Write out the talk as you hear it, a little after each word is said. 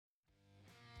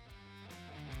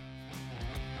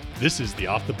This is the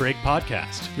Off the Break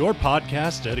Podcast, your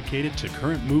podcast dedicated to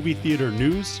current movie theater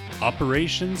news,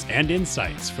 operations, and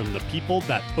insights from the people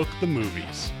that book the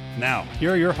movies. Now,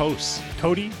 here are your hosts,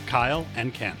 Cody, Kyle,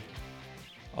 and Ken.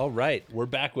 All right, we're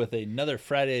back with another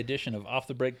Friday edition of Off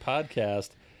the Break Podcast.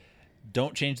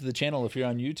 Don't change the channel if you're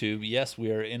on YouTube. Yes,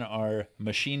 we are in our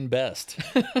machine best.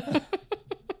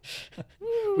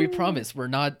 We promise we're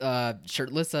not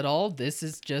shirtless at all. This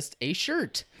is just a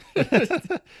shirt.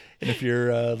 And if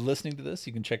you're listening to this,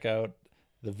 you can check out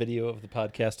the video of the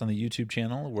podcast on the YouTube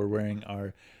channel. We're wearing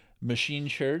our machine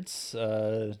shirts,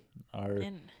 our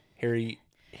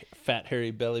fat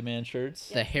hairy belly man shirts.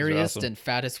 The hairiest and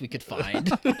fattest we could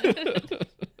find.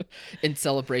 In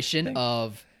celebration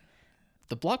of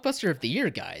the blockbuster of the year,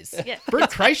 guys. Yeah. Bert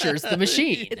Kreischer's The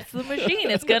Machine. It's the machine.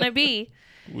 It's going to be.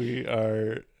 We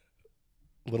are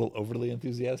a little overly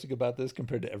enthusiastic about this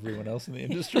compared to everyone else in the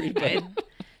industry. But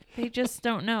They just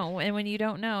don't know. And when you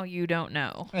don't know, you don't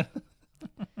know.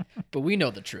 But we know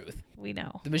the truth. We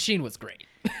know. The Machine was great.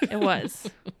 It was.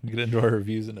 we'll get into our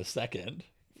reviews in a second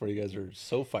before you guys are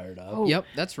so fired up. Oh. Yep,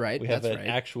 that's right. We have that's an right.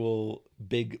 actual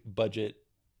big budget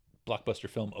blockbuster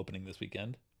film opening this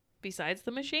weekend. Besides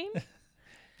the machine?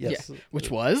 Yes. Yeah,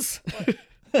 which was?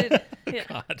 Yeah.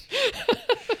 God.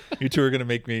 You two are going to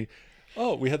make me...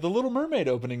 Oh, we had The Little Mermaid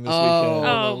opening this Oh, weekend.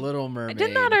 Oh. The Little Mermaid.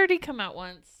 Did not already come out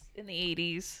once in the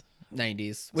 80s?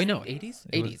 90s. Wait, no, 80s?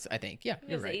 It was- 80s, I think. Yeah, It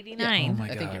you're was right. 89. Yeah, Oh my I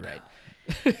think God. you're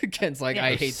right. Ken's like, Yeah.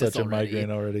 I hate Such this a already. migraine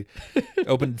already.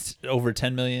 Opened over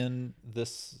 10 million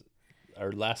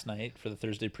last night for the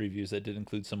Thursday previews. That did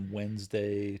include some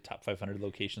Wednesday top 500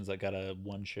 locations that got a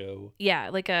one show. Yeah,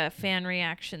 like a fan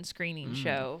reaction screening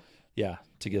show. Yeah,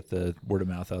 to get the word of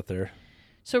mouth out there.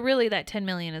 So really that 10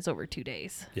 million is over 2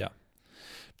 days. Yeah.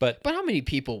 But But how many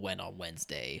people went on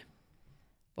Wednesday?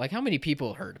 Like, how many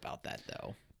people heard about that,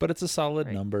 though? it's a solid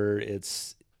Right. number.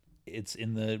 It's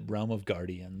in the realm of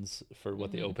Guardians for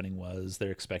what the opening was.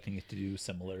 They're expecting it to do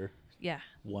similar, Yeah.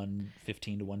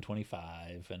 115 to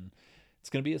 125, and it's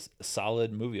going to be a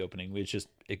solid movie opening.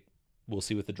 We'll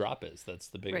see what the drop is. That's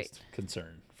the biggest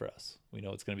concern for us. We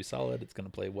know it's going to be solid. It's going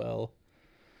to play well.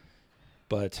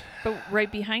 But right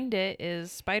behind it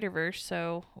is Spider-Verse,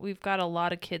 so we've got a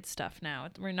lot of kids stuff now.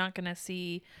 We're not going to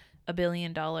see a $1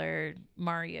 billion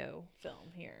Mario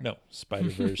film here. no,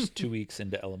 Spider-Verse 2 weeks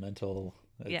into Elemental.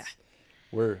 Yeah.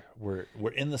 Oh,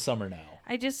 We're in the summer now.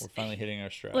 I just We're finally hitting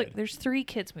our stride. look. There's 3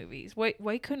 kids movies.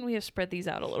 Why couldn't we have spread these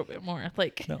out a little bit more?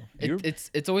 Like, no,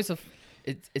 It's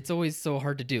always so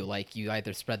hard to do. Like, you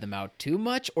either spread them out too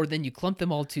much, or then you clump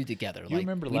them all two together. You like,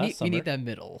 remember we last need, summer? we need that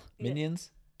middle. Minions,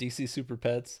 DC Super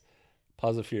Pets,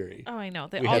 Paws of Fury. oh, I know.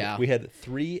 They We all. Yeah. had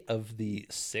 3 of the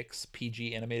 6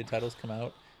 PG animated titles come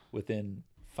out within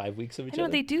 5 weeks of each I know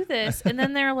other. they do this, and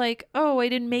then they're like, "Oh, I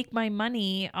didn't make my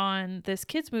money on this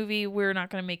kids movie. We're not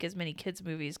going to make as many kids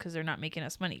movies because they're not making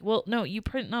us money." Well, no, you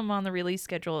print them on the release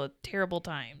schedule at terrible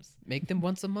times. Make them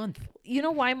once a month. You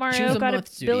know why Choose Mario a got month,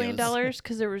 $1 billion? studios.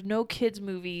 Because there was no kids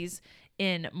movies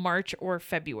in March or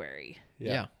February.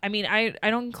 Yeah. I mean, I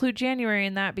don't include January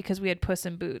in that because we had Puss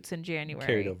in Boots in January.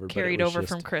 Carried over, but it Carried was over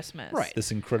just- from Christmas. Right.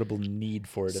 This incredible need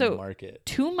for it in So- the market.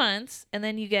 2 months, and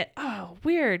then you get, oh,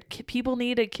 weird. People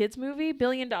need a kids movie? $1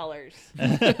 billion.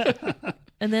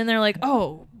 And then they're like,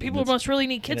 oh, people it's- must really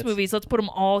need kids it's- movies. Let's put them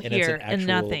all And it's here an and actual-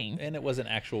 nothing. And it was an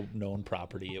actual known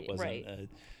property. It wasn't. Right.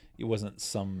 It wasn't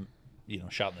some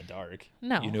shot in the dark.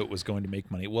 No. You knew it was going to make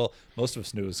money. Well, most of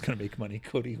us knew it was going to make money.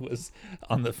 Cody was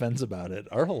on the fence about it.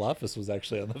 Our whole office was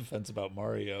actually on the fence about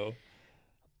Mario.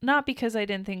 Not because I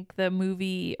didn't think the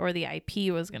movie or the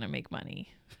IP was going to make money.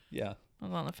 Yeah. I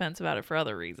was on the fence about it for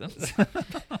other reasons.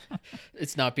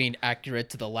 It's not being accurate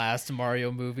to the last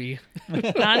Mario movie.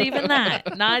 Not even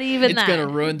that. Not even It's that. going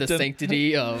to ruin the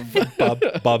sanctity of...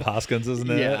 Bob Hoskins, isn't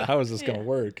it? Yeah. How is this going to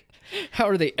work? How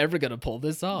are they ever going to pull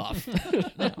this off?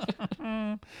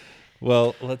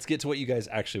 Well, let's get to what you guys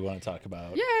actually want to talk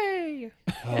about. Yay!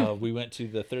 We went to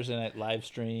the Thursday night live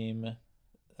stream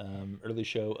early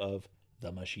show of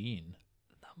The Machine.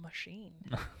 The machine.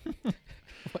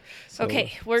 So-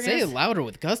 Okay, we're Say it gonna. louder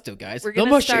with gusto, guys. We're The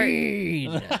gonna start-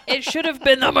 Machine! It should have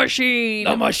been the machine.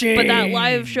 The Machine! But that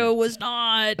live show was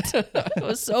not. It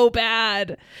was so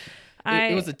bad.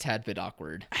 It was a tad bit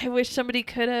awkward. I wish somebody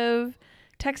could have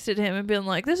texted him and been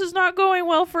like, "This is not going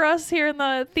well for us here in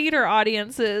the theater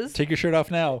audiences. Take your shirt off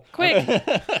now. Quick!"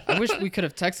 I wish we could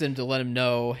have texted him to let him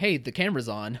know, hey, the camera's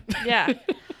on. Yeah.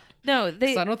 No,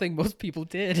 'Cause I don't think most people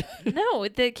did. no,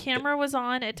 the camera was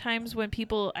on at times when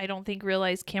people, I don't think,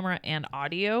 realized camera and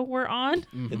audio were on.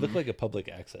 It looked like a public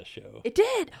access show. It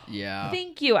did. Yeah.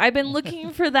 Thank you. I've been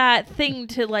looking for that thing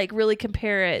to like really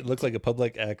compare it. It looked like a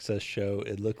public access show.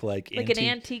 It looked like an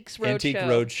Antiques Roadshow. Antique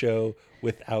Roadshow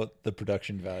without the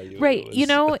production value. Right. It was- You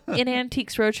know, in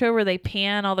Antiques Roadshow where they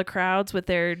pan all the crowds with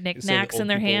their so the knickknacks old in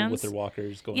their people hands. with their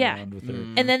walkers going Yeah. around with their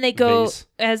And then they go vase.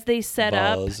 as they set Vase,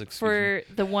 up excuse for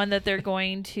the one that they're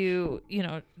going to,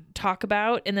 talk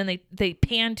about, and then they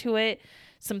pan to it.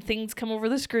 Some things come over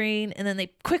the screen, and then they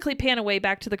quickly pan away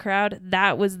back to the crowd.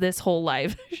 That was this whole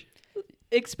live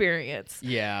experience.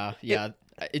 Yeah.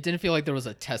 It didn't feel like there was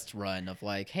a test run of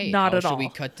like, hey, Not how at should all. we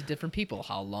cut to different people?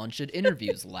 How long should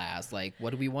interviews last? Like,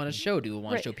 what do we want to show? Do we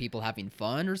want Right. to show people having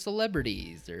fun or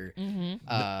celebrities? Or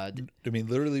I mean,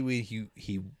 literally,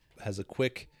 he has a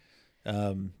quick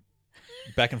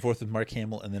back and forth with Mark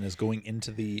Hamill, and then is going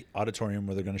into the auditorium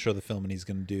where they're going to show the film, and he's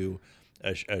going to do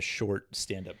a short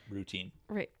stand-up routine.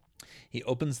 Right. He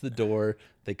opens the door.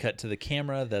 They cut to the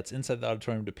camera that's inside the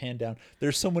auditorium to pan down.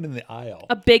 There's someone in the aisle.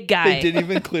 A big guy. They didn't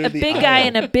even clear a the big aisle. guy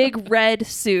in a big red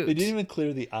suit. They didn't even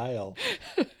clear the aisle.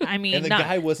 I mean, And the not,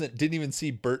 guy didn't even see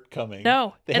Bert coming.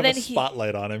 No. They And have a then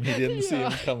spotlight on him. He didn't see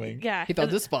him coming. yeah. he thought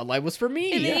this spotlight was for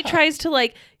me. And then he tries to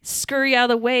like scurry out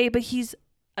of the way, but he's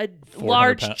a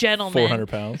large gentleman. 400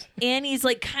 pounds. And he's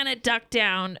like kind of ducked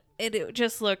down. And it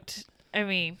just looked, I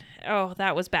mean, oh,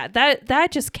 that was bad.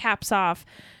 That just caps off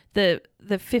the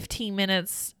 15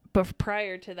 minutes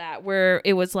prior to that, where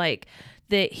it was like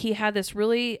that he had this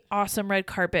really awesome red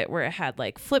carpet where it had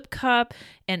like flip cup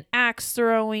and axe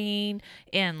throwing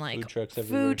and like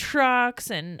food trucks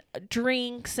and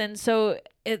drinks, and so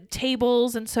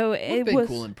tables, and so it been was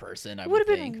cool in person. I would would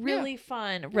have think. been really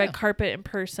fun red carpet in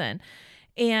person.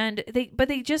 And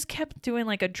they just kept doing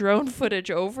like a drone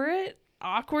footage over it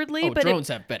awkwardly. Oh, but drones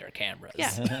have better cameras.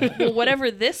 yeah. Well,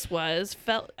 whatever this was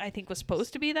I think was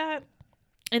supposed to be that.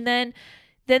 And then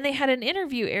they had an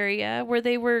interview area where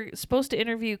they were supposed to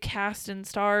interview cast and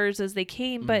stars as they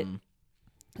came, but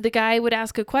the guy would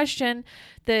ask a question,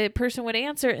 the person would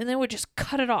answer, and then would just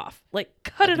cut it off. Like,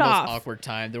 cut At it the most off. awkward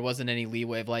time. There wasn't any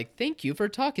leeway of like, thank you for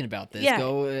talking about this. Yeah.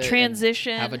 Go and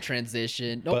Transition. have a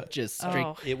transition. Nope, But- just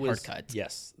straight It was hard cut.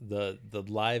 yes. The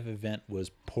live event was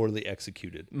poorly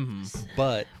executed,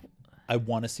 but I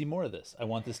want to see more of this. I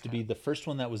want this to be the first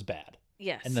one that was bad.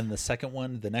 Yes. And then the second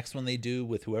one, the next one they do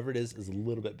with whoever it is a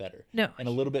little bit better. No. And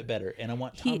a little bit better. And I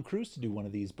want Tom Cruise to do one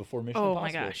of these before Mission Oh,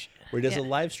 Impossible. my gosh. Where he does Yeah. a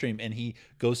live stream and he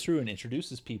goes through and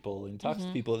introduces people and talks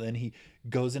to people. And then he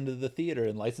goes into the theater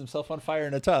and lights himself on fire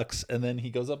in a tux. And then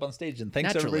he goes up on stage and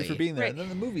thanks everybody for Naturally. being there. Right. And then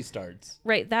the movie starts.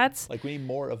 Right. That's Like, we need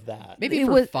more of that. Maybe It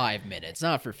for was- 5 minutes,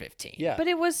 not for 15. Yeah. But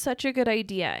it was such a good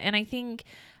idea, and I think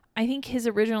his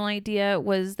original idea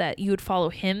was that you would follow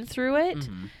him through it,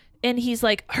 and he's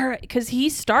like, all right, because he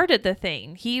started the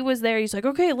thing. He was there. He's like,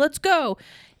 okay, let's go,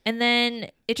 and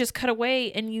then it just cut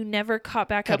away, and you never caught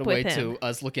back Cut up away with him. to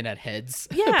us looking at heads.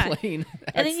 Yeah. Playing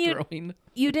And axe then throwing.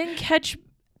 You didn't catch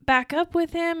back up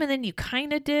with him, and then you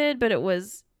kind of did, but it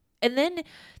was. And then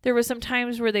there was some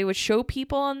times where they would show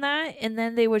people on that, and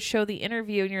then they would show the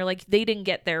interview, and you're like, they didn't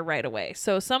get there right away.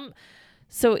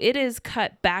 So it is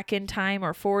cut back in time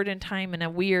or forward in time in a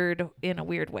weird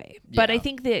way. But I Yeah.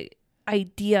 think the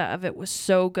idea of it was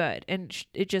so good, and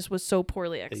it just was so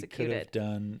poorly They could have executed.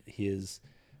 done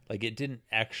like, it didn't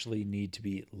actually need to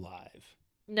be live.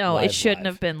 No, Live, it shouldn't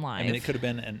live. have been live. I mean, it could have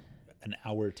been an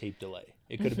hour tape delay.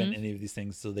 It could have been any of these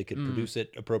things so they could produce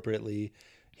it appropriately.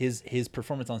 His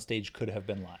performance on stage could have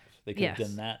been live. They could have Yes.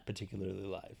 done that particularly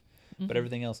live. But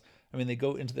everything else, I mean, they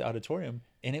go into the auditorium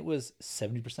and it was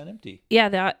 70% empty.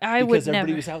 Yeah, I would Because never.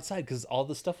 everybody was outside because all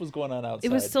the stuff was going on outside.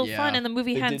 It was still Yeah. fun, and the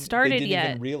movie They hadn't didn't- started they didn't yet.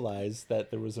 even realize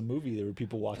that there was a movie. There were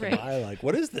people walking Right. by like,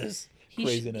 what is this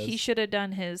craziness? He should have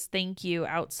done his thank you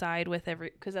outside with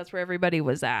because that's where everybody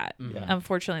was at. Yeah.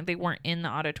 Unfortunately, they weren't in the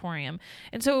auditorium,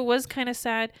 and so it was kind of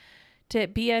sad to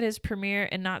be at his premiere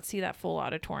and not see that full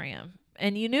auditorium.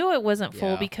 And you knew it wasn't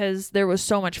full Yeah. because there was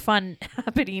so much fun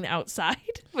happening outside.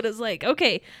 But it's like,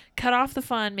 okay, cut off the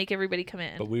fun, make everybody come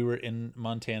in. But we were in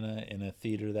Montana in a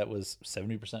theater that was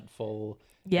 70% full.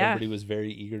 Yeah. Everybody was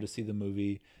very eager to see the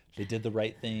movie. They did the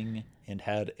right thing and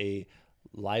had a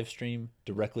live stream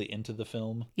directly into the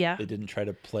film. Yeah. They didn't try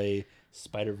to play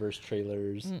Spider-Verse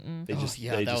trailers. They just,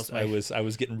 yeah, they that just was I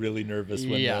was getting really nervous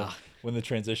Yeah. when the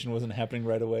transition wasn't happening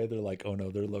right away. They're like, oh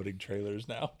no, they're loading trailers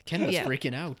now. Ken was Yeah.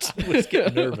 freaking out. I was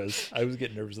getting nervous. I was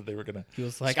getting nervous that they were gonna. He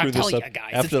was like, screw I'm this telling up. you guys,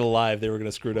 After the live, they were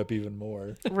gonna screw it up even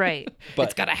more. Right. But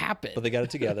it's gotta happen. But they got it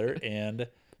together, and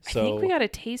I so think we got a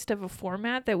taste of a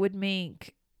format that would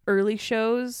make early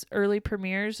shows, early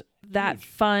premieres, that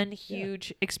fun,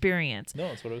 huge experience. No,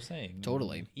 that's what I was saying.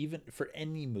 Totally. Even for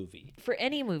any movie. For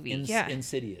any movie,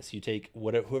 Insidious, you take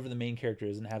whoever the main character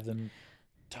is and have them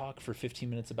talk for 15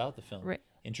 minutes about the film. Right.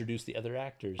 Introduce the other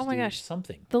actors. Oh my gosh.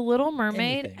 Something. The Little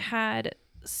Mermaid Anything. had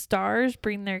stars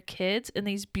bring their kids in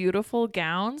these beautiful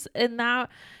gowns, and that,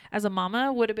 as a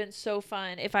mama, would have been so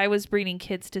fun if I was bringing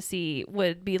kids to see.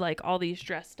 Would be like all these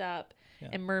dressed up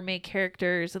and mermaid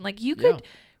characters, and like you could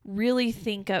really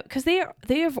think of, because they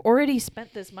have already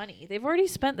spent this money. They've already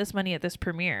spent this money at this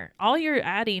premiere. All you're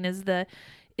adding is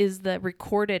the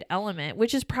recorded element,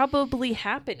 which is probably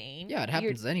happening. Yeah, it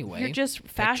happens anyway. You're just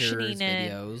fashioning Pictures,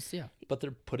 it. videos, yeah. But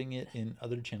they're putting it in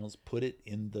other channels. Put it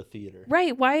in the theater.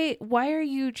 Right. Why are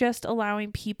you just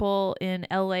allowing people in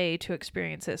LA to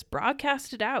experience this?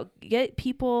 Broadcast it out. Get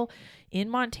people in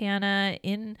Montana,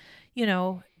 in,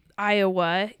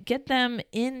 Iowa, get them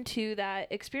into that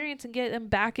experience and get them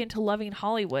back into loving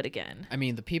Hollywood again. I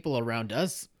mean, the people around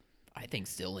us, I think,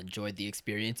 still enjoyed the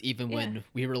experience, even when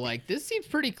we were like, this seems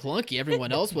pretty clunky.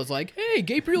 Everyone else was like, hey,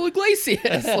 Gabriel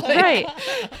Iglesias. Like, Right.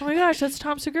 Oh my gosh, that's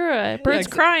Tom Segura. Bert's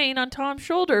crying on Tom's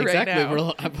shoulder right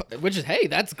now. Which is, hey,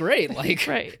 that's great. Like,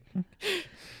 Right.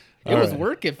 It was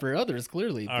working for others,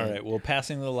 clearly. All right. Well,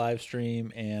 passing the live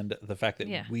stream and the fact that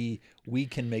Yeah. we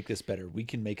can make this better. We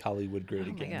can make Hollywood great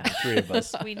Oh my again. God. The three of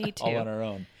us. We need to. All on our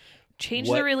own. Change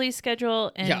What- the release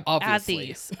schedule and add obviously.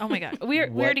 these. Oh my God. We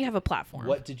already have a platform.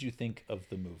 What did you think of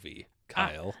the movie,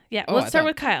 Kyle? Yeah. Oh, Let's I start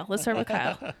thought- with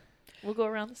Kyle. We'll go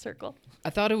around the circle. I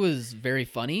thought it was very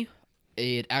funny.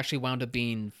 It actually wound up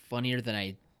being funnier than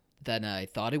I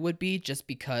thought it would be, just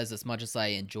because as much as I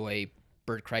enjoy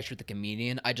Bert Kreischer, the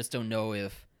comedian, I just don't know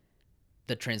if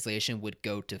the translation would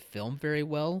go to film very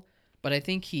well. But I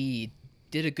think he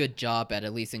did a good job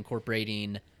at least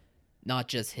incorporating not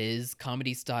just his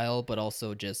comedy style, but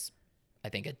also just, I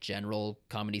think, a general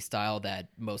comedy style that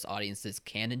most audiences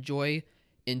can enjoy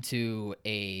into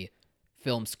a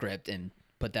film script and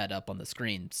put that up on the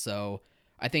screen. So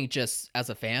I think just as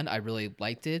a fan, I really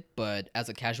liked it, but as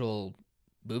a casual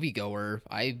moviegoer,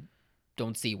 I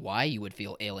don't see why you would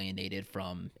feel alienated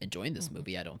from enjoying this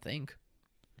movie, I don't think.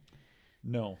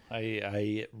 No,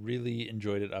 I really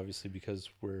enjoyed it, obviously, because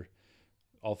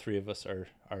all three of us are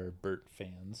Bert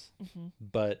fans,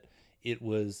 but it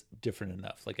was different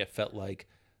enough. Like, I felt like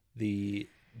the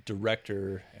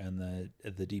director and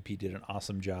the DP did an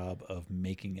awesome job of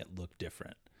making it look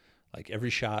different. Like, every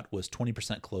shot was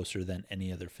 20% closer than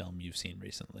any other film you've seen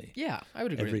recently. Yeah, I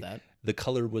would agree with that. The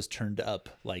color was turned up,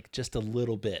 like, just a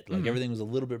little bit. Like, everything was a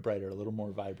little bit brighter, a little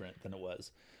more vibrant than it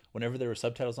was. Whenever there were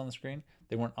subtitles on the screen,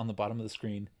 they weren't on the bottom of the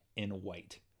screen in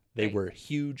white. They were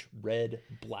huge red,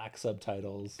 black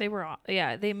subtitles. They were,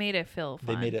 they made it feel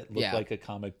fun. They made it look like a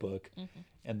comic book.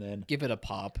 And then, Give it a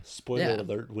pop. spoiler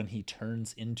alert, when he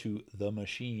turns into the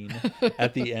machine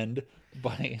at the end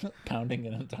by pounding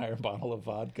an entire bottle of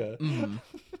vodka,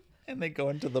 and they go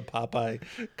into the Popeye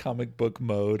comic book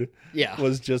mode,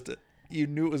 was just, you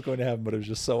knew it was going to happen, but it was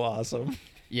just so awesome.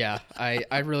 Yeah,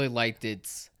 I really liked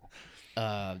its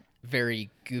very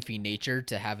goofy nature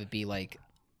to have it be like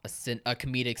a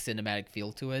comedic cinematic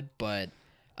feel to it, but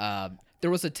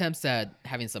there was attempts at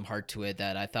having some heart to it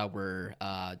that I thought were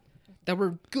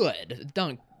good,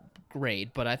 not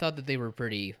great, but I thought that they were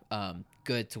pretty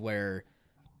good to where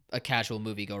a casual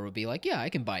moviegoer would be like, yeah, I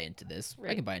can buy into this.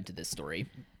 I can buy into this story.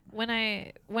 When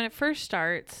it first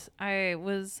starts, it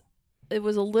was a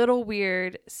little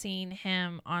weird seeing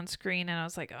him on screen, and I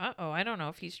was like, I don't know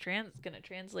if he's going to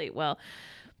translate well.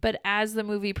 But as the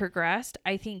movie progressed,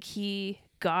 I think he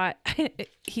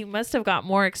must have got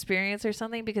more experience or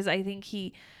something, because I think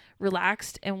he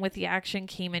relaxed and with the action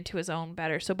came into his own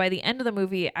better. So by the end of the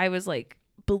movie, I was like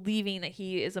believing that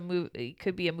he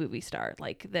could be a movie star,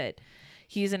 like that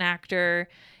he's an actor,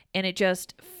 and it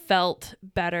just felt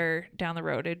better down the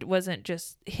road. It wasn't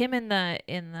just him in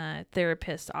the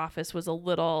therapist's office was a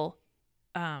little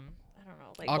I don't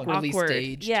know, like awkwardly awkward.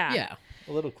 staged. Yeah.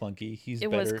 A little clunky. It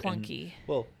was clunky.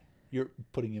 Well, you're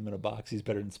putting him in a box. He's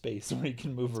better in space where he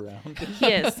can move around. He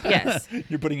is, yes.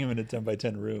 You're putting him in a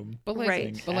 10x10 room. But like,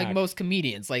 Right. but like most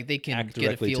comedians, like they can Act get a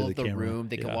directly to feel the of the camera. room.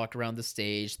 They can Yeah. walk around the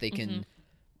stage. They can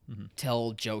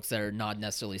tell jokes that are not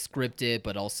necessarily scripted,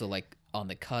 but also like on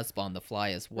the cusp, on the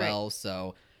fly as well. Right.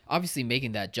 So obviously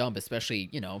making that jump, especially,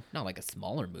 not like a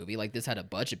smaller movie, like this had a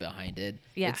budget behind it.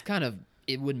 Yeah.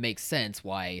 It would make sense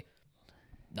why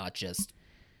not just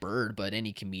Bird, but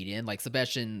any comedian. Like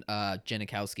Sebastian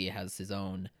Janikowski has his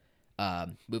own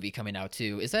movie coming out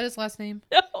too. Is that his last name?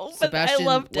 No, but I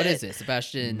loved it. What is it?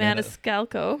 Sebastian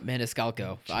Maniscalco.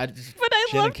 Maniscalco. But I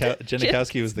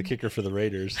Janikowski was the kicker for the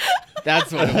Raiders.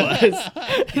 That's what it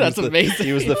was. That's amazing.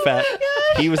 He was the fat.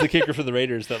 He was the kicker for the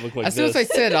Raiders that looked like as soon as I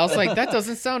said, I was like, that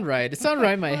doesn't sound right. It sounded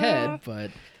right in my head,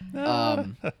 but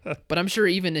I'm sure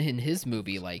even in his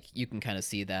movie, like you can kind of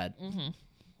see that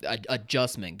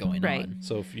adjustment going on.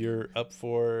 So if you're up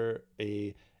for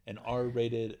an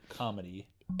R-rated comedy,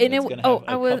 and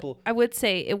I would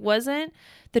say it wasn't.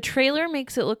 The trailer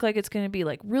makes it look like it's going to be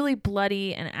like really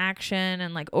bloody and action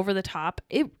and like over the top.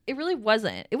 It really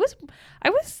wasn't. I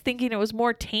was thinking it was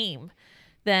more tame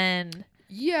than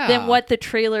what the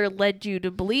trailer led you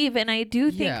to believe. And I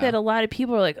do think that a lot of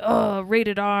people are like, oh,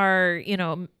 rated R,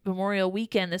 Memorial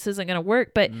Weekend, this isn't going to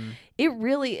work. But it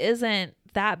really isn't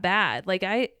that bad. Like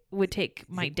I would take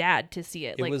my dad to see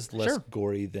it. It was less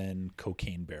gory than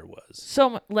Cocaine Bear was.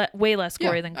 So way less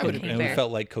gory than Cocaine Bear. And it felt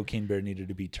like Cocaine Bear needed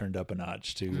to be turned up a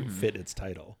notch to fit its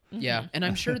title. Yeah, and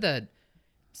I'm sure that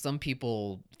some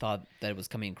people thought that it was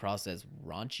coming across as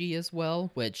raunchy as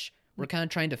well, which we're kind of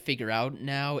trying to figure out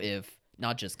now if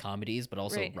not just comedies, but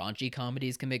also raunchy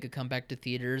comedies can make a comeback to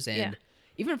theaters. And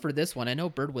even for this one, I know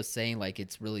Bird was saying like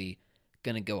it's really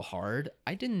gonna go hard.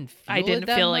 I didn't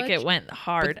feel like it went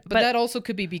hard, but that also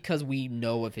could be because we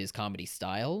know of his comedy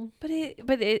style. But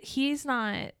he's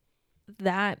not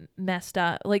that messed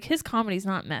up. Like his comedy's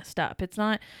not messed up. It's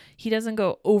not. He doesn't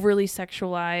go overly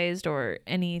sexualized or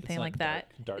anything like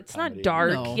that. It's not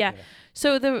dark. No. Yeah.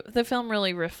 So the film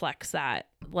really reflects that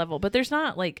level, but there's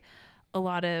not like a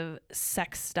lot of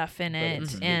sex stuff in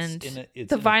it, and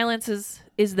the violence is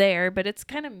there, but it's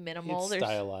kind of minimal. It's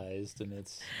stylized, and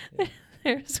it's.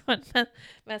 There's one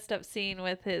messed up scene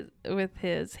with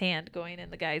his hand going in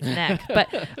the guy's neck, but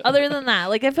other than that,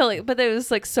 like I felt like, but it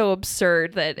was like so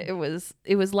absurd that it was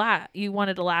you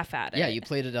wanted to laugh at it. Yeah, you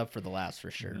played it up for the laughs for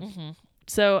sure. Mm-hmm.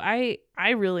 So I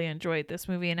really enjoyed this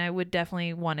movie, and I would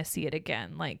definitely want to see it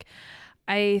again. Like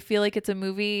I feel like it's a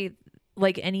movie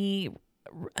like any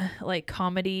like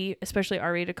comedy, especially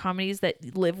R-rated comedies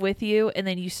that live with you, and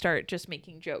then you start just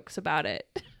making jokes about it.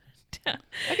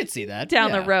 I could see that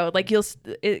down the road. Like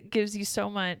it gives you so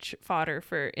much fodder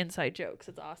for inside jokes.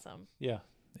 It's awesome. Yeah,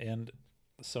 and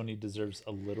Sony deserves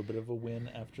a little bit of a win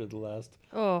after the last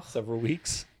several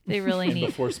weeks. They really need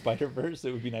before Spider-Verse.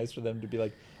 It would be nice for them to be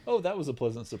like, "Oh, that was a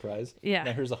pleasant surprise." Yeah.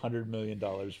 Now here's $100 million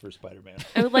for Spider-Man.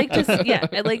 I would like to.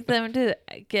 I'd like them to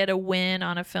get a win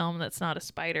on a film that's not a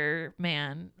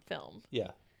Spider-Man film.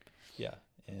 Yeah,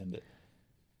 and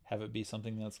have it be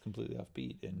something that's completely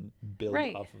offbeat and build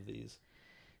off of these.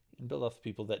 And build off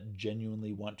people that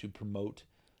genuinely want to promote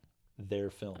their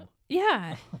film.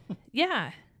 Yeah.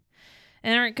 Yeah.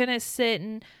 And aren't going to sit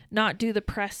and not do the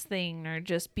press thing or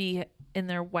just be in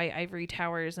their white ivory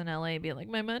towers in LA being like,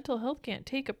 my mental health can't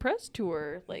take a press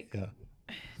tour. Like,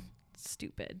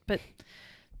 stupid. But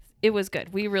it was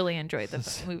good. We really enjoyed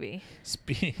the movie.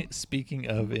 Speaking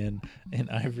of in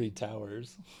ivory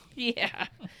towers. Yeah.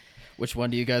 Which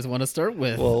one do you guys want to start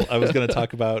with? Well, I was going to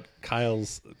talk about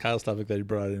Kyle's topic that he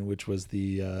brought in, which was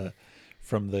the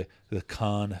from the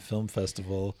Cannes Film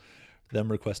Festival,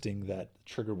 them requesting that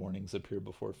trigger warnings appear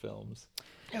before films.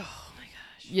 Oh my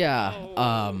gosh. Yeah.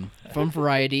 From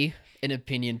Variety, an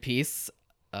opinion piece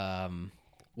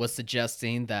was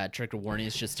suggesting that trigger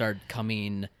warnings should start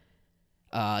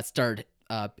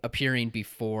appearing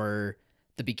before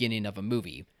the beginning of a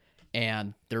movie.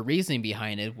 And their reasoning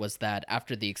behind it was that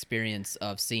after the experience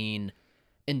of seeing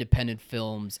independent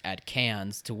films at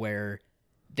Cannes to where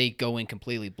they go in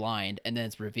completely blind and then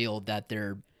it's revealed that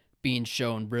they're being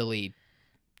shown really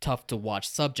tough to watch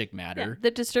subject matter. Yeah,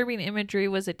 the disturbing imagery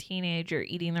was a teenager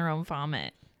eating their own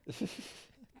vomit.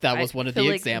 That was one of the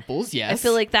examples, yes. I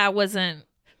feel like that wasn't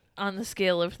on the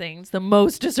scale of things the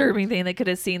most disturbing thing they could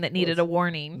have seen that needed a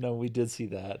warning. No, we did see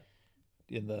that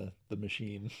in the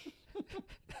machine.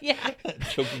 Yeah.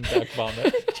 Choking back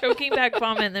vomit. Choking back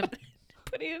vomit and then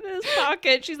putting it in his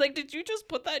pocket. She's like, did you just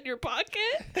put that in your pocket?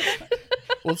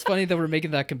 Well, it's funny that we're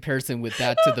making that comparison with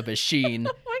that to the machine.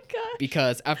 Oh my gosh.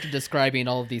 Because after describing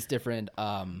all of these different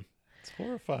it's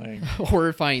horrifying.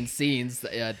 Horrifying scenes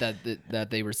that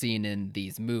they were seeing in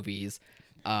these movies.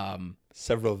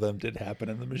 Several of them did happen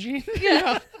in the machine.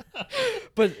 Yeah.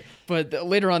 But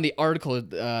later on the article,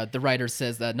 the writer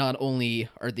says that not only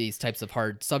are these types of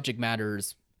hard subject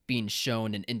matters being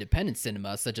shown in independent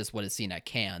cinema, such as what is seen at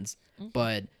Cannes,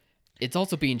 but it's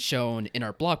also being shown in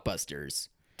our blockbusters,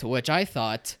 to which I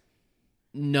thought,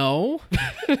 no.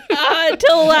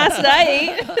 Until last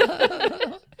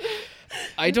night.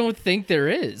 I don't think there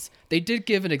is. They did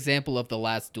give an example of The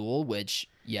Last Duel, which,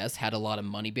 yes, had a lot of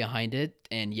money behind it,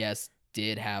 and yes,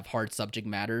 did have hard subject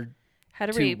matter had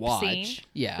a to rape watch. Scene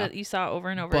that you saw over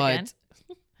and over again.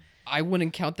 I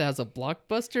wouldn't count that as a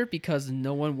blockbuster because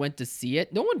no one went to see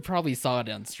it. No one probably saw it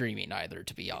on streaming either,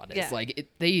 to be honest. Yeah. Like,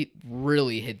 they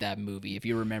really hit that movie, if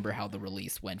you remember how the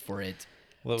release went for it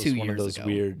 2 years ago. Well, it was one of those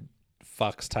weird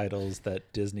Fox titles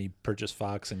that Disney purchased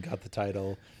Fox and got the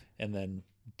title and then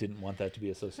didn't want that to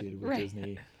be associated with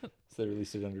Disney. So they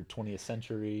released it under 20th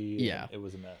Century. Yeah. It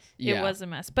was a mess. Yeah. It was a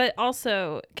mess. But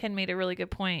also, Ken made a really good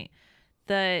point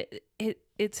that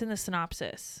it's in the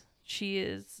synopsis. She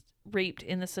is raped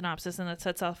in the synopsis, and that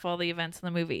sets off all the events in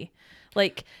the movie.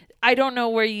 Like, I don't know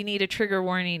where you need a trigger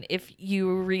warning if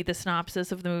you read the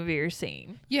synopsis of the movie you're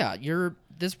seeing. Yeah,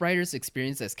 this writer's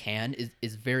experience as Can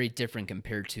is very different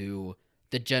compared to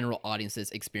the general audience's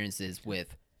experiences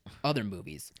with other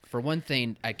movies. For one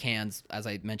thing, at Cannes, as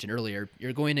I mentioned earlier,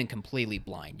 you're going in completely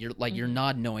blind. You're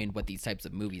not knowing what these types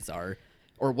of movies are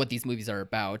or what these movies are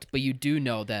about, but you do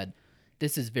know that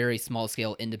this is very small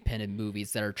scale independent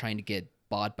movies that are trying to get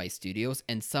bought by studios,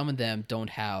 and some of them don't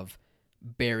have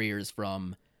barriers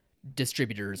from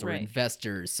distributors or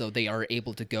investors, so they are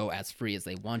able to go as free as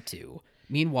they want to.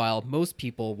 Meanwhile, most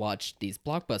people watch these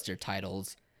blockbuster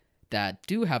titles that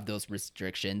do have those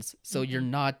restrictions, so you're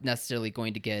not necessarily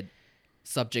going to get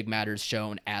subject matters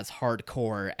shown as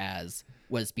hardcore as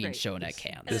was being shown at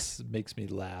Cannes. This makes me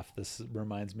laugh. This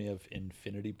reminds me of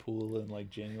Infinity Pool in like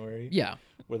January. Yeah.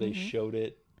 Where they showed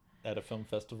it at a film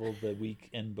festival the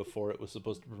weekend before it was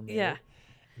supposed to premiere. Yeah.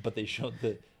 But they showed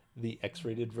the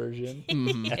X-rated version.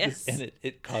 Yes. And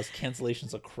it caused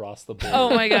cancellations across the board.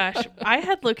 Oh my gosh. I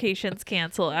had locations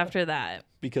cancel after that.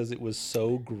 Because it was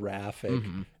so graphic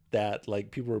that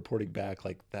like people were reporting back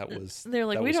like they're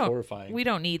like, was horrifying. We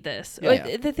don't need this.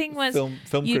 Yeah. The thing was,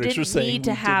 film you critics were didn't saying need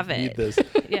to we have didn't it. need this.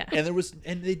 Yeah.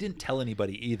 And they didn't tell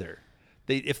anybody either.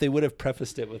 If they would have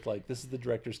prefaced it with like, this is the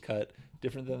director's cut,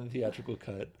 different than the theatrical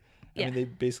cut. I mean, they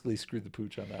basically screwed the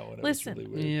pooch on that one. It was really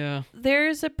weird. Yeah.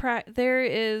 There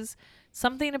is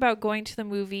something about going to the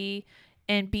movie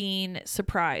and being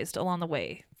surprised along the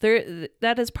way.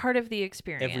 That is part of the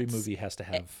experience. Every movie has to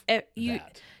have that.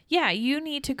 Yeah, you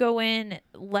need to go in,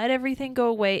 let everything go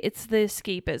away. It's the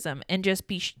escapism and just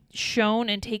be shown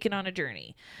and taken on a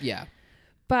journey. Yeah.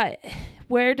 But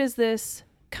where does this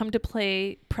come to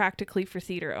play practically for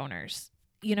theater owners?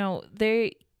 You know,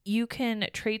 you can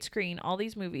trade screen all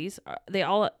these movies. They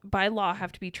all, by law,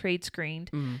 have to be trade screened.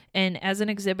 And as an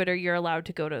exhibitor, you're allowed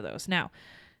to go to those. Now,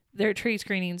 their trade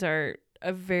screenings are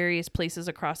of various places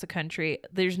across the country.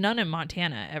 There's none in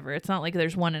Montana ever. It's not like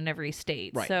there's one in every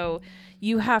state. Right. So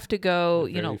you have to go,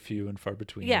 very few and far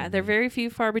between. Yeah, they're very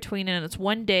few, far between, and it's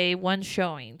one day, one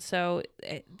showing. So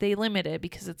they limit it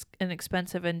because it's an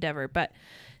expensive endeavor, but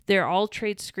they're all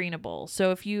trade screenable.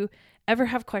 So if you ever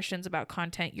have questions about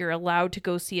content, you're allowed to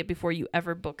go see it before you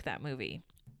ever book that movie.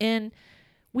 And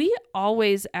we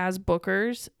always, as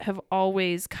bookers, have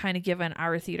always kind of given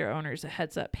our theater owners a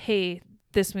heads up. Hey,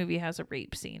 this movie has a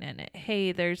rape scene in it.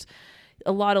 Hey, there's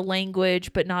a lot of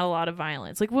language, but not a lot of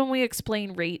violence. Like when we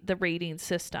explain the rating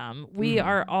system, we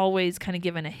are always kind of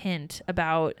given a hint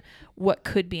about what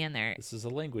could be in there. This is a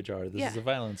language R. This is a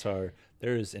violence R.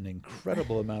 There is an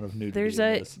incredible amount of nudity There's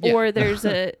in this. Or there's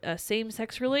a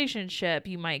same-sex relationship.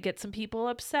 You might get some people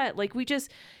upset. Like we just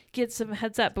get some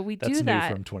heads up, but That's do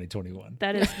that. New from 2021.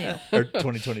 That is new. Or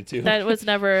 2022. That was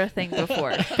never a thing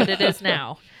before, but it is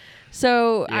now.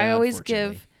 So I always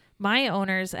give my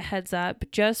owners a heads up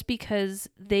just because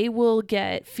they will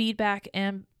get feedback,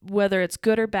 and whether it's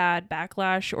good or bad,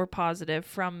 backlash or positive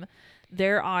from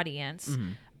their audience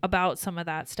about some of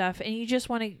that stuff. And you just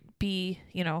want to be,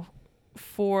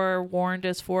 forewarned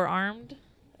is forearmed,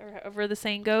 or however the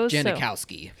saying goes.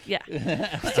 Janikowski. So, yeah.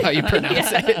 That's how you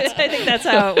pronounce it. I think that's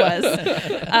how it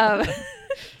was.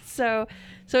 So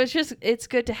it's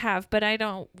good to have, but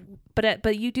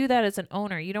you do that as an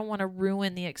owner. You don't want to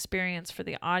ruin the experience for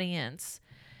the audience,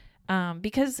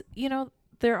 because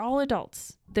they're all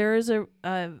adults. There is a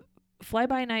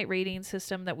fly-by-night rating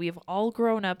system that we've all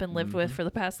grown up and lived with for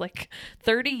the past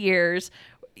 30 years.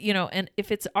 And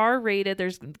if it's R-rated,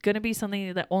 there's going to be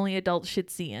something that only adults should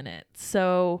see in it.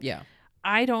 So yeah,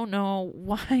 I don't know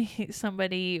why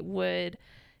somebody would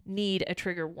need a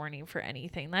trigger warning for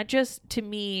anything. That just, to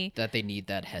me, that they need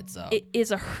that heads up. It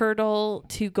is a hurdle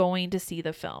to going to see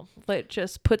the film. It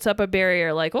just puts up a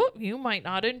barrier like, oh, you might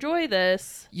not enjoy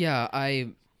this. Yeah, I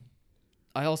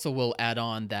also will add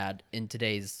on that in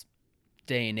today's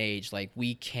day and age,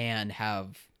 we can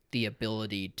have the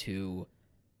ability to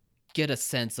get a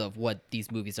sense of what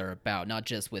these movies are about, not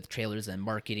just with trailers and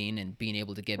marketing and being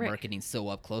able to get marketing so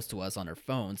up close to us on our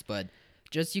phones, but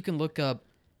just you can look up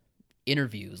people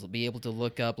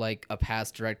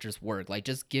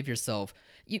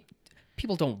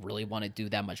people don't really want to do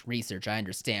that much research. I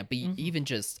understand, but even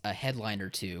just a headline or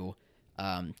two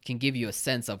can give you a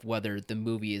sense of whether the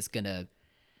movie is gonna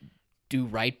do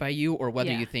right by you or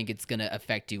whether you think it's gonna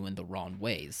affect you in the wrong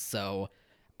ways. So,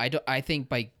 I think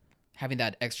by having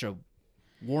that extra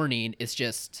warning,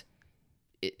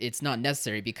 it's not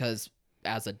necessary because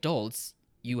as adults,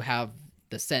 you have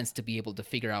the sense to be able to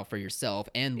figure out for yourself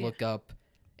and look up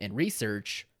and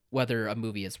research whether a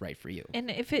movie is right for you.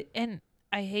 And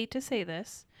I hate to say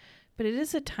this, but it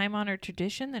is a time-honored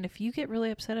tradition that if you get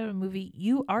really upset at a movie,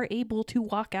 you are able to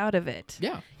walk out of it.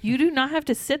 Yeah. You do not have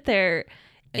to sit there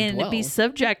and be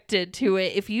subjected to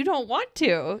it if you don't want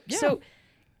to. Yeah. So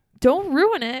don't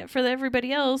ruin it for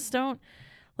everybody else. Don't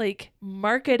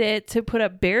market it to put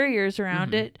up barriers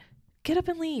around it. Get up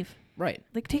and leave. Right.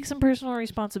 Take some personal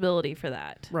responsibility for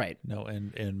that. Right. No,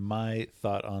 and my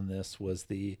thought on this was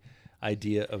the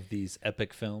idea of these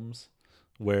epic films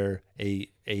where a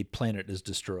planet is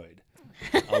destroyed,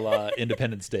 a la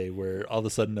Independence Day, where all of a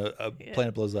sudden a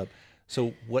planet blows up.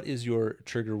 So what is your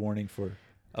trigger warning for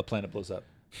a planet blows up?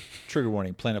 Trigger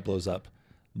warning, planet blows up.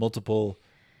 Multiple,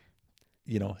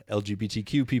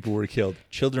 LGBTQ people were killed.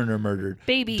 Children are murdered.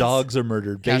 Babies. Dogs are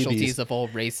murdered. Babies. Casualties of all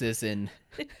races and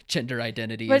gender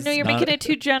identities. But no, you're making it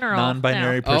too general.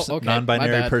 Non-binary now.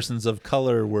 non-binary persons of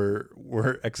color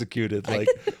were executed.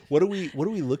 What are we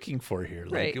looking for here?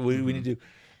 Right. We need to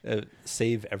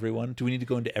save everyone. Do we need to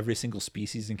go into every single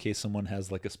species in case someone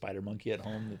has a spider monkey at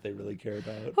home that they really care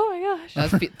about? Oh my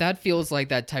gosh. That feels like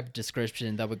that type of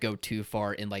description that would go too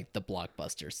far in the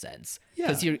blockbuster sense. Yeah.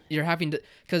 Because you're having to,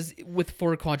 because with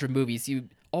 4 quadrant movies, you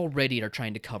already are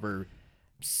trying to cover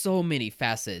so many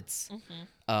facets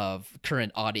of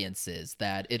current audiences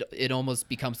that it almost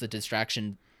becomes a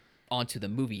distraction onto the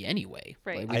movie anyway.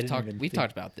 Right. We've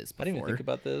talked about this before. I didn't even think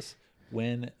about this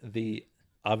when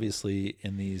obviously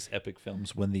in these epic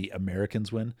films when the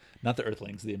Americans win, not the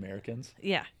Earthlings, the Americans.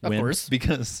 Yeah. Of course.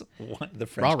 Because the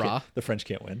French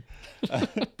can't win,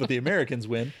 but the Americans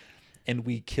win, and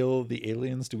we kill the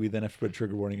aliens. Do we then have to put a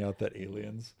trigger warning out that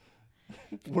aliens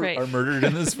are murdered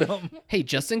in this film? Hey,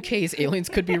 just in case aliens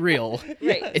could be real,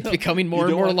 Right. it's becoming more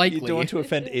and more likely. You don't want to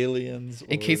offend aliens.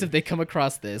 In case if they come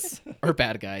across this, or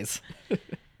bad guys.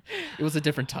 It was a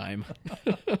different time.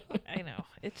 I know.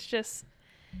 It's just.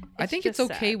 I think it's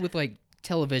okay with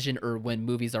television or when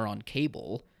movies are on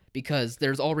cable because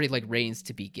there's already ratings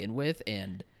to begin with,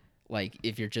 and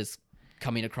if you're just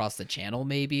coming across the channel,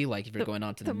 maybe if you're going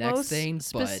on to the next thing.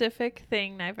 The most specific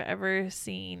thing I've ever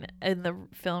seen in the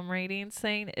film ratings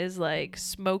thing is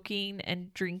smoking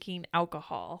and drinking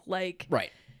alcohol.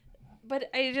 Right. But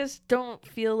I just don't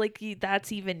feel like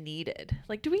that's even needed.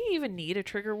 Do we even need a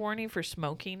trigger warning for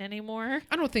smoking anymore?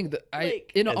 I don't think that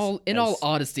in all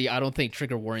honesty, I don't think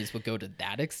trigger warnings would go to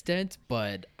that extent,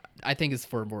 but I think it's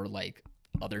for more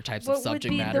other types of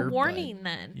subject matter. What would be the warning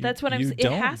then? That's what I'm saying.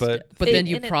 It has but to. But then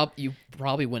you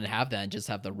probably wouldn't have that and just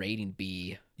have the rating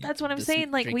be. That's what I'm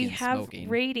saying. We drinking, have smoking.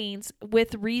 ratings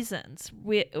with reasons.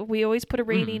 We always put a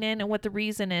rating in and what the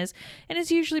reason is, and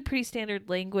it's usually pretty standard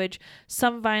language.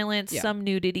 Some violence, some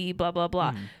nudity, blah blah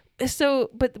blah. So,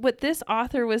 but what this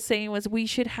author was saying was we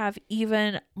should have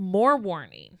even more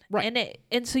warning, right?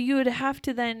 And so you would have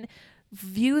to then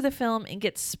view the film and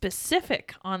get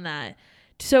specific on that.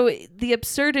 So the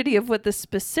absurdity of what the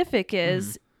specific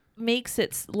is. Makes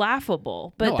it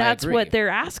laughable, but that's what they're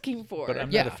asking for. But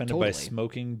I'm not offended by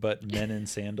smoking, but men in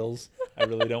sandals, I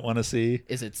really don't want to see.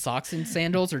 Is it socks and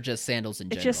sandals or just sandals in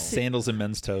general? Just sandals and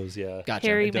men's toes, yeah. Gotcha.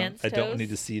 Hairy I don't need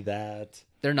to see that.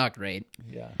 They're not great.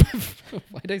 Yeah.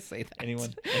 Why did I say that?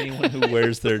 Anyone who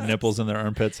wears their nipples in their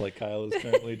armpits like Kyle is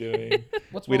currently doing,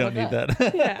 we don't need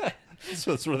that. Yeah.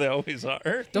 That's where they always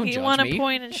are. Don't You judge want me. to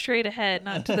point and straight ahead,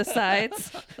 not to the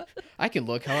sides. I can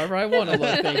look however I want to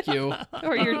look, thank you.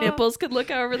 Or your nipples could look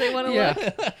however they want to look.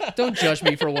 Yeah. Don't judge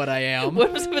me for what I am.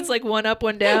 What if it's one up,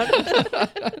 one down?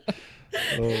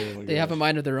 They have a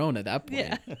mind of their own at that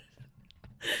point.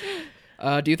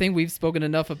 Yeah. Do you think we've spoken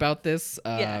enough about this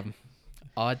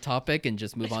odd topic and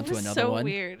just move on to another so one?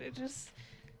 Weird. It just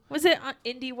was it on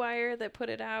IndieWire that put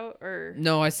it out or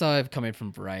No, I saw it coming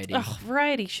from Variety. Oh,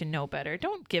 Variety should know better.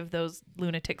 Don't give those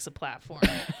lunatics a platform.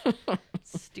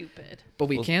 Stupid. But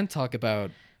we can talk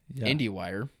about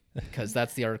IndieWire because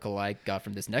that's the article I got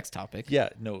from this next topic. Yeah,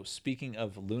 no, speaking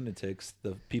of lunatics,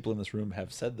 the people in this room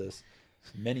have said this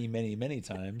many, many, many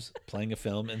times. Playing a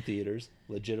film in theaters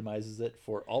legitimizes it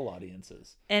for all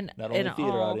audiences. And not only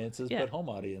theater audiences, but home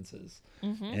audiences.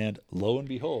 And lo and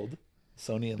behold,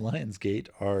 Sony and Lionsgate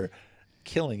are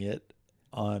killing it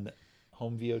on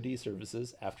home VOD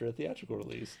services after a theatrical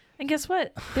release. And guess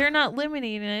what? They're not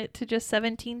limiting it to just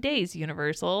 17 days,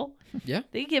 Universal. Yeah.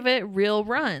 They give it real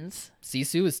runs.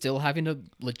 Sisu is still having a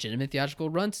legitimate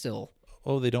theatrical run still.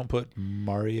 Oh, they don't put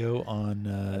Mario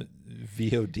on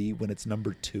VOD when it's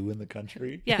number 2 in the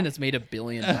country? Yeah. And it's made $1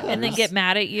 billion. And then get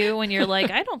mad at you when you're like,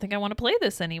 I don't think I want to play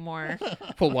this anymore.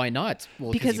 Well, why not?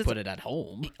 Well, Because because you it's- put it at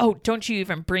home. Oh, don't you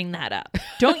even bring that up.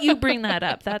 Don't you bring that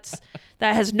up. That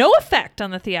has no effect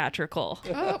on the theatrical.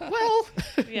 Well,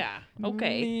 Yeah.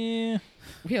 Okay.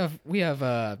 Yeah. we have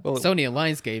Sony and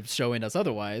Lionsgate showing us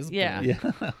otherwise. but- Yeah.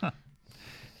 Yeah.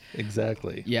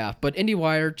 Exactly. Yeah, but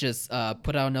IndieWire just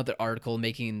put out another article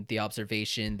making the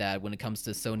observation that when it comes to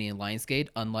Sony and Lionsgate,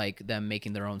 unlike them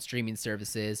making their own streaming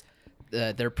services,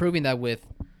 they're proving that with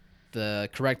the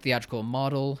correct theatrical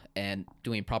model and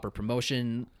doing proper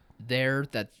promotion there,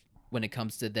 that when it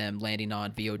comes to them landing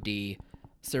on VOD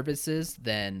services,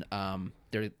 then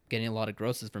they're getting a lot of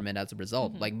grosses from it as a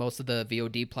result. Like most of the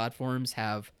VOD platforms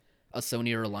have a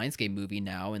Sony or a Lionsgate movie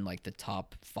now in like the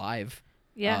top 5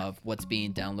 Yeah. of what's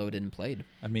being downloaded and played.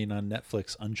 I mean, on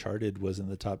Netflix, Uncharted was in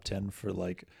the top 10 for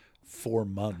like 4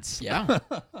 months. Yeah.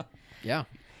 Yeah.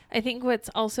 I think what's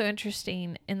also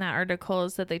interesting in that article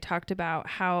is that they talked about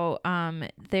how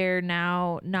they're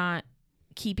now not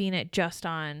keeping it just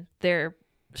on their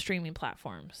streaming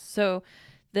platforms. So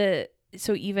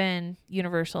even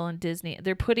Universal and Disney,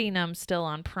 they're putting them still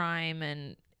on Prime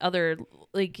and other,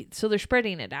 like, so they're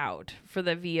spreading it out for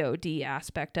the VOD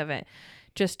aspect of it,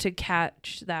 just to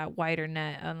catch that wider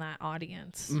net on that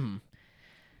audience. Mm-hmm.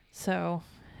 So,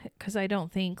 because I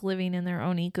don't think living in their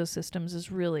own ecosystems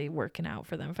is really working out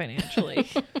for them financially.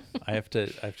 I have to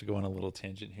go on a little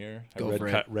tangent here. Go for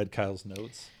it. Read Kyle's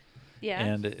notes. Yeah.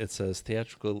 And it says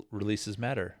theatrical releases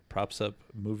matter. Props up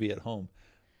movie at home.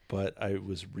 But I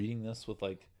was reading this with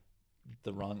like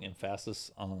the wrong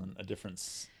emphasis on a different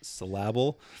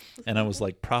syllable, and I was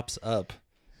like, props up.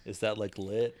 Is that like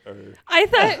lit or? I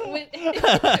thought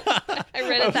I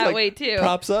read it that like, way too.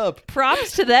 Props up.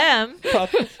 Props to them.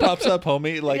 Props up,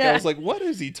 homie. Like I Yeah. was like, what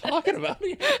is he talking about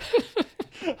here?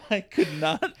 I could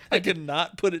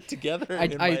not put it together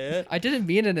in my head. I didn't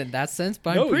mean it in that sense,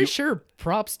 but No, I'm pretty you- sure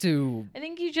props to I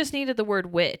think you just needed the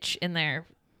word witch in there.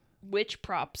 Which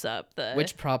props up the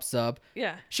which props up.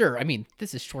 Yeah. Sure, I mean,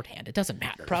 this is shorthand. It doesn't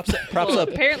matter. Props Well, up.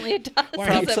 apparently it does. Why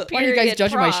It's a are you guys period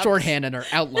judging my props. shorthand and our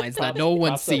outlines that no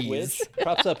one Props up sees? witch.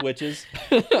 Props up witches.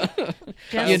 You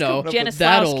know, Janislawski.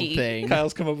 that old thing.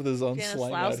 Kyle's come up with his own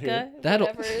slang out here. Janislawska, That'll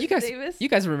whatever his you guys name is. you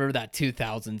guys remember that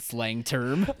 2000 slang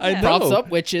term? I know. Props up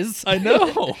witches. I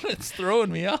know. It's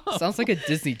throwing me off. Sounds like a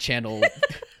Disney Channel.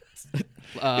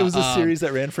 It was a series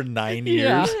that ran for 9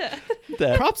 years. Yeah.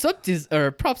 That Props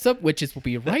up witches will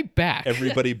be right back.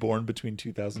 everybody born between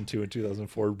 2002 and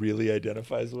 2004 really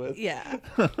identifies with, Yeah.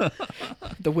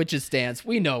 The witches dance.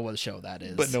 We know what show that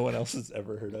is. but no one else has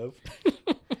ever heard of.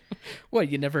 What,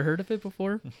 you never heard of it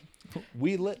before?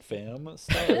 We Lit Fam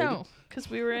starred. No, because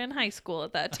we were in high school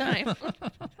at that time.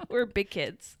 we were big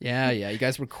kids. Yeah, you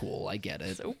guys were cool. I get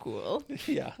it. So cool.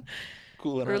 Yeah.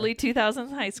 Cool in Early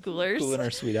 2000s high schoolers. our, cool in our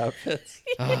sweet outfits.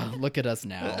 Look at us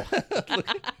now.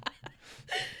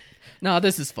 No,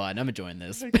 this is fun. I'm enjoying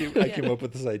this. I came up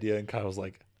with this idea, and Kyle was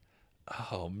like,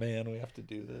 "Oh man, we have to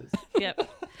do this." Yep.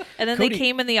 And then Codi- they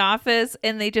came in the office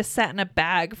and they just sat in a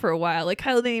bag for a while. Like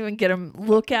Kyle didn't even get him,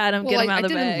 look at him, get him out I of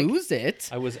the bag. didn't lose it.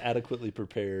 I was adequately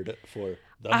prepared for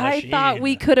the I machine. thought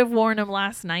we could have worn him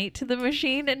last night to the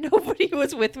machine, and nobody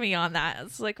was with me on that.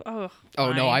 It's like, oh,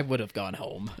 Oh no, fine. I would have gone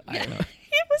home. He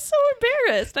was so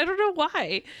embarrassed. I don't know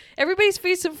why. Everybody's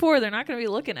facing forward. They're not going to be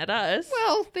looking at us.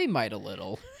 Well, they might a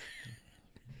little.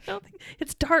 I don't think,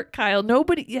 it's dark, Kyle.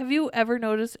 Nobody. Have you ever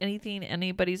noticed anything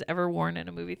anybody's ever worn in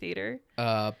a movie theater?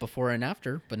 Before and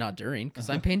after, but not during, because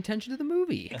I'm paying attention to the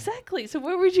movie. Exactly. So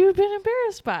what would you have been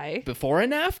embarrassed by? Before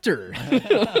and after.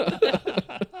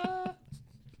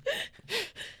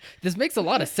 This makes a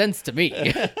lot of sense to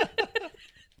me.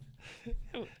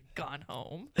 Gone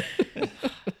home.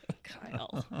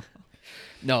 Kyle.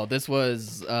 No, this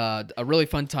was a really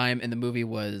fun time, and the movie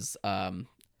was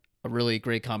a really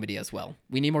great comedy as well.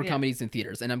 We need more Yeah. comedies in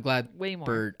theaters, and I'm glad Way more.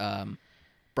 Bert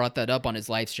brought that up on his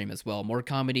live stream as well. More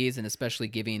comedies, and especially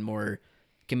giving more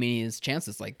comedians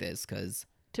chances like this, because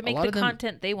To make lot the of them-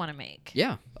 content they want to make.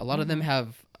 yeah, a lot of them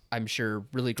have, I'm sure,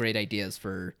 really great ideas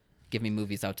for giving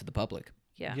movies out to the public.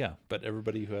 Yeah. Yeah, but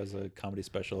everybody who has a comedy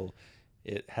special,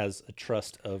 it has a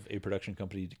trust of a production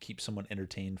company to keep someone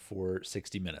entertained for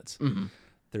 60 minutes. Mm-hmm.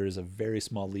 There is a very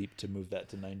small leap to move that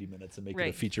to 90 minutes and make it a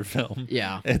Right. feature film.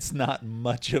 Yeah. It's not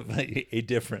much of a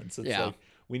difference. It's Yeah. like,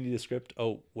 we need a script.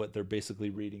 Oh, what, they're basically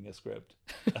reading a script.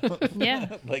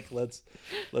 Yeah. Like, let's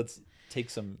take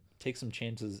some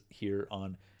chances here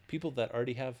on people that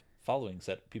already have followings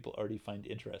that people already find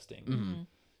interesting. Mm-hmm.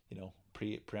 You know,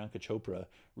 Priyanka Chopra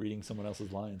reading someone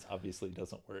else's lines obviously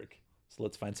doesn't work. So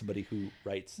let's find somebody who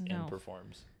writes and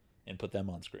performs and put them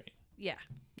on screen. Yeah.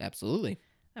 Absolutely.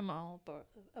 I'm all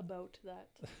about that.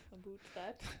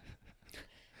 That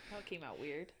came out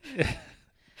weird.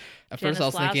 At first I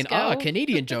was thinking, a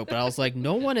Canadian joke, but I was like,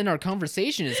 no one in our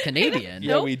conversation is Canadian.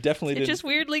 Yeah, we definitely didn't. It just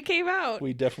weirdly came out.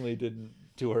 We definitely didn't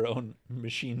do our own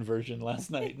machine version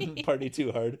last night and party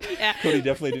too hard. Yeah. Cody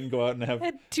definitely didn't go out and have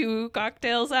Had 2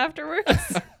 cocktails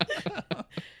afterwards.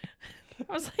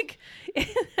 I was like,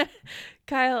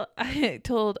 Kyle, I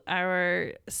told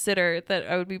our sitter that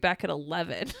I would be back at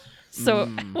 11. So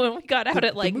when we got out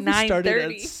at like 9:30, started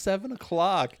at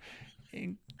 7:00,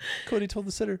 and Cody told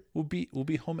the sitter we'll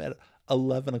be home at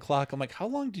 11 o'clock. I'm like, how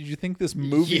long did you think this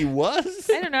movie was?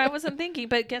 I don't know. I wasn't thinking,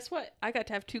 but guess what? I got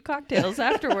to have 2 cocktails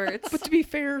afterwards. But to be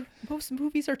fair, most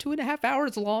movies are 2.5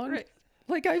 hours long. Right.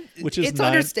 Like it's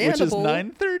understandable. Which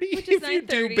is 9:30 if you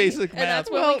do basic math. And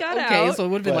that's when we got out. Okay, so it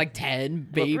would have been like 10,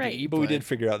 maybe. Right. But we did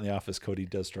figure out in the office, Cody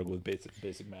does struggle with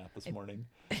basic math this morning.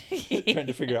 Trying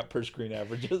to figure out per screen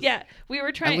averages. Yeah, we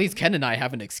were trying. At least Ken and I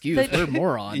have an excuse. We're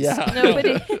morons.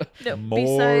 Yeah.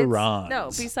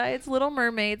 Morons. Besides Little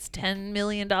Mermaid's $10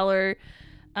 million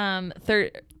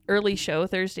early show,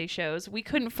 Thursday shows, we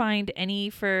couldn't find any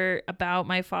for About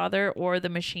My Father or The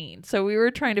Machine. So we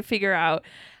were trying to figure out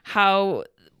how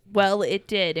well it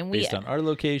did, and based on our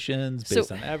locations,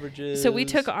 based on averages. So we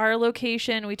took our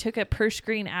location, we took a per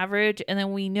screen average, and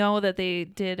then we know that they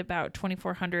did about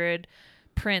 2,400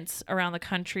 prints around the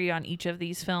country on each of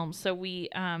these films. So we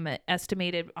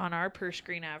estimated on our per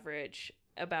screen average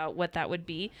about what that would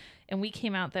be, and we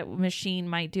came out that Machine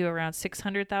might do around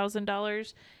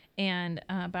 $600,000, and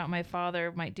About My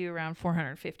Father might do around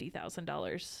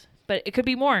 $450,000. But it could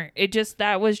be more.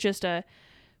 That was just a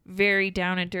very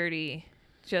down and dirty.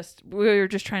 We were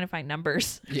just trying to find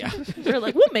numbers. Yeah. We were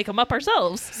like, we'll make them up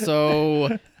ourselves.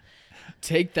 So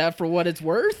take that for what it's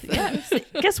worth. Yeah.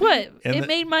 Guess what? It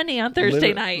made money on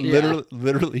Thursday night.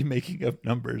 Literally making up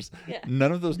numbers. Yeah.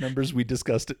 None of those numbers we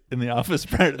discussed in the office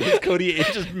prior to this. Cody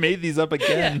just made these up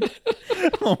again. Yeah.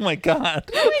 Oh my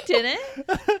God. No, we didn't.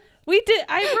 We did.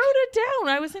 I wrote it down.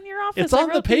 I was in your office. It's on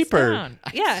the paper.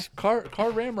 Yeah. Car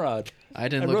ramrod. I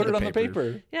wrote it on the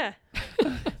paper. Yeah.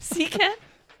 See, Ken?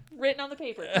 Written on the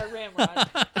paper. Car ramrod.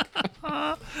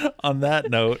 On that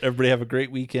note, everybody have a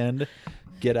great weekend.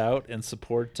 Get out and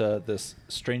support this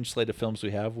strange slate of films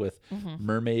we have with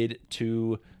Mermaid,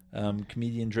 2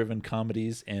 comedian-driven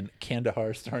comedies, and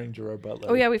Kandahar starring Gerard Butler.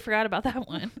 Oh, yeah, we forgot about that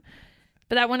one.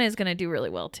 But that one is going to do really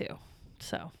well, too.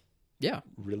 So... Yeah.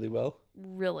 Really well?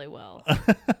 Really well.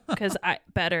 Because I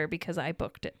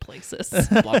booked it places.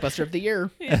 Blockbuster of the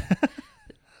year. Yeah.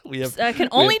 We have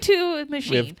only 2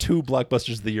 Machine. We have 2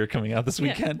 blockbusters of the year coming out this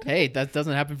weekend. Hey, that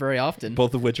doesn't happen very often.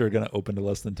 Both of which are going to open to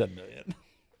less than 10 million.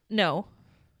 No.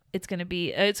 It's going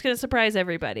to surprise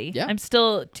everybody. Yeah. I'm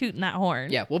still tooting that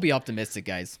horn. Yeah, we'll be optimistic,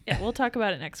 guys. Yeah, we'll talk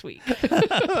about it next week.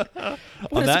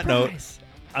 On that note,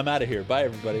 I'm out of here. Bye,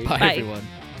 everybody. Bye, everyone.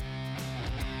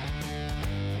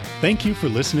 Thank you for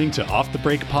listening to Off the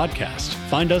Break Podcast.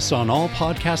 Find us on all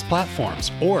podcast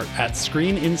platforms or at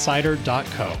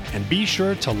screeninsider.co. And be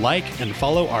sure to like and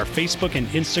follow our Facebook and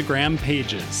Instagram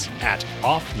pages at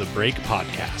Off the Break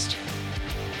Podcast.